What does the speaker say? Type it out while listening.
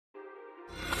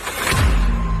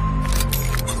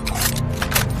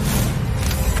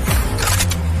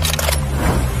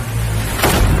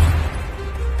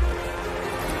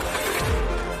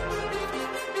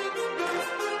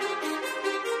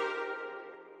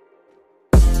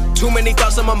Too many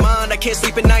thoughts on my mind, I can't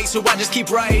sleep at night, so I just keep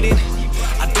writing.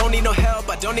 I don't need no help,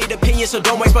 I don't need opinions, so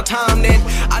don't waste my time then.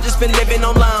 I just been living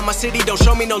online, my city don't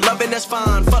show me no love and that's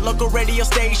fine. Fuck local radio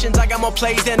stations, I got more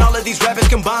plays than all of these rappers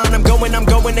combined. I'm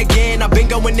going again, I've been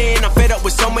going in, I'm fed up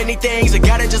with so many things. I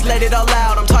gotta just let it all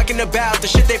out, I'm talking about the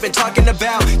shit they've been talking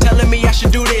about. Telling me I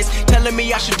should do this, telling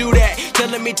me I should do that.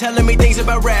 Telling me things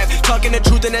about rap. Talking the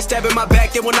truth and that stab in my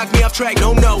back, they will knock me off track,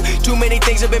 no. Too many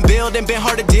things have been building, been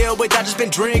hard to deal with, I just been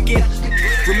drinking.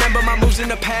 Remember my moves in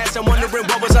the past, I'm wondering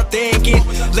what was I thinking.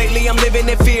 Lately I'm living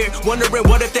in fear, wondering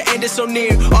what if the end is so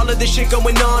near. All of this shit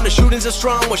going on, the shootings are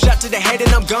strong. One shot to the head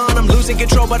and I'm gone. I'm losing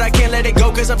control but I can't let it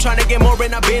go, cause I'm trying to get more.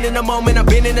 And I've been in the moment, I've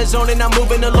been in the zone, and I'm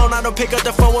moving alone. I don't pick up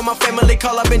the phone when my family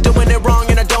call, I've been doing it wrong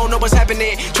and I don't know what's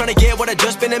happening. Trying to get what I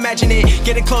just been imagining,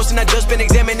 getting close and I just been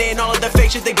examining all of the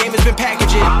fake shit the game has been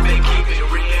packaging. I've been keeping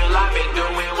real, I've been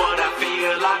doing what I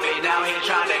feel. I've been out here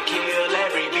trying to kill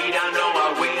every beat, I know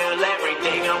I will.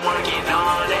 Everything I'm working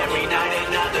on, every night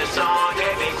another song.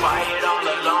 They've been quiet all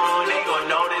along, they gon'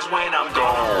 notice when I'm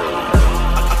gone.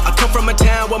 I come from a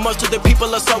town where most of the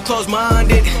people are so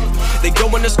close-minded. They go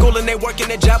into school and they work in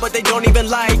a job but they don't even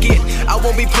like it. I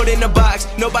won't be put in a box,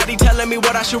 nobody telling me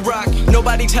what I should rock.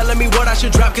 Nobody telling me what I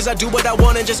should drop, cause I do what I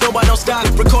want and just know I don't stop.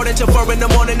 Recording till 4 in the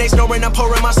morning, they snoring. I'm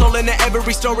pouring my soul into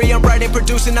every story. I'm writing,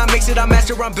 producing, I mix it, I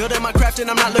master. I'm building my craft and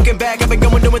I'm not looking back. I've been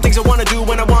going doing things I wanna do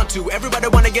when I want to. Everybody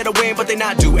wanna get a win but they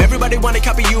not do. Everybody wanna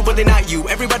copy you but they not you.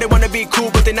 Everybody wanna be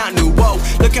cool but they not new. Whoa,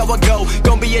 look how I go,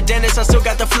 gonna be a dentist, I still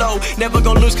got the flow. Never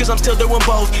gonna lose cause I'm still doing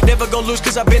both. Never gonna lose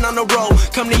cause I've been on the road.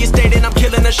 Come to your state and I'm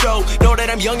killing the show. Know that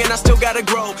I'm young and I still gotta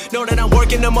grow. Know that I'm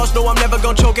working the most, know I'm never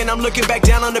gonna choke. And I'm looking back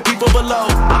down on the people below.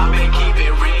 I've been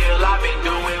keeping real, I've been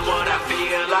doing what I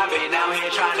feel. I've been out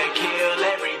here trying to kill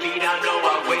every beat, I know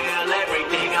I will.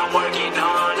 Everything I'm working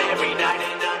on, every night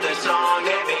another song.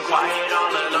 They've been quiet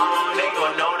all along, they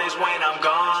gon' notice when I'm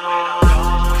gone.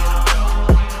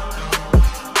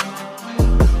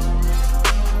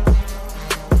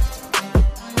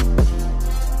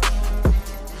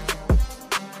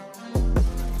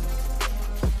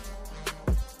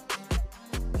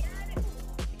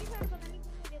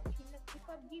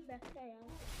 Best है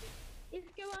यार,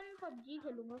 इसके बाद मैं PUBG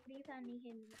खेलूंगा, free fire नहीं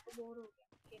खेलूंगा, तो bore हो गया।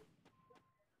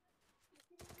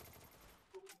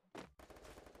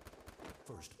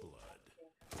 First blood.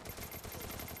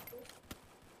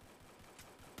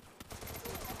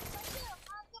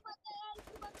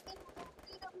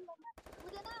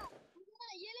 मुझे ना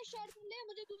ये ले शॉटगन ले,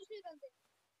 मुझे दूसरी गन दे,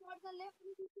 शॉटगन ले,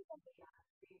 मुझे दूसरी गन दे।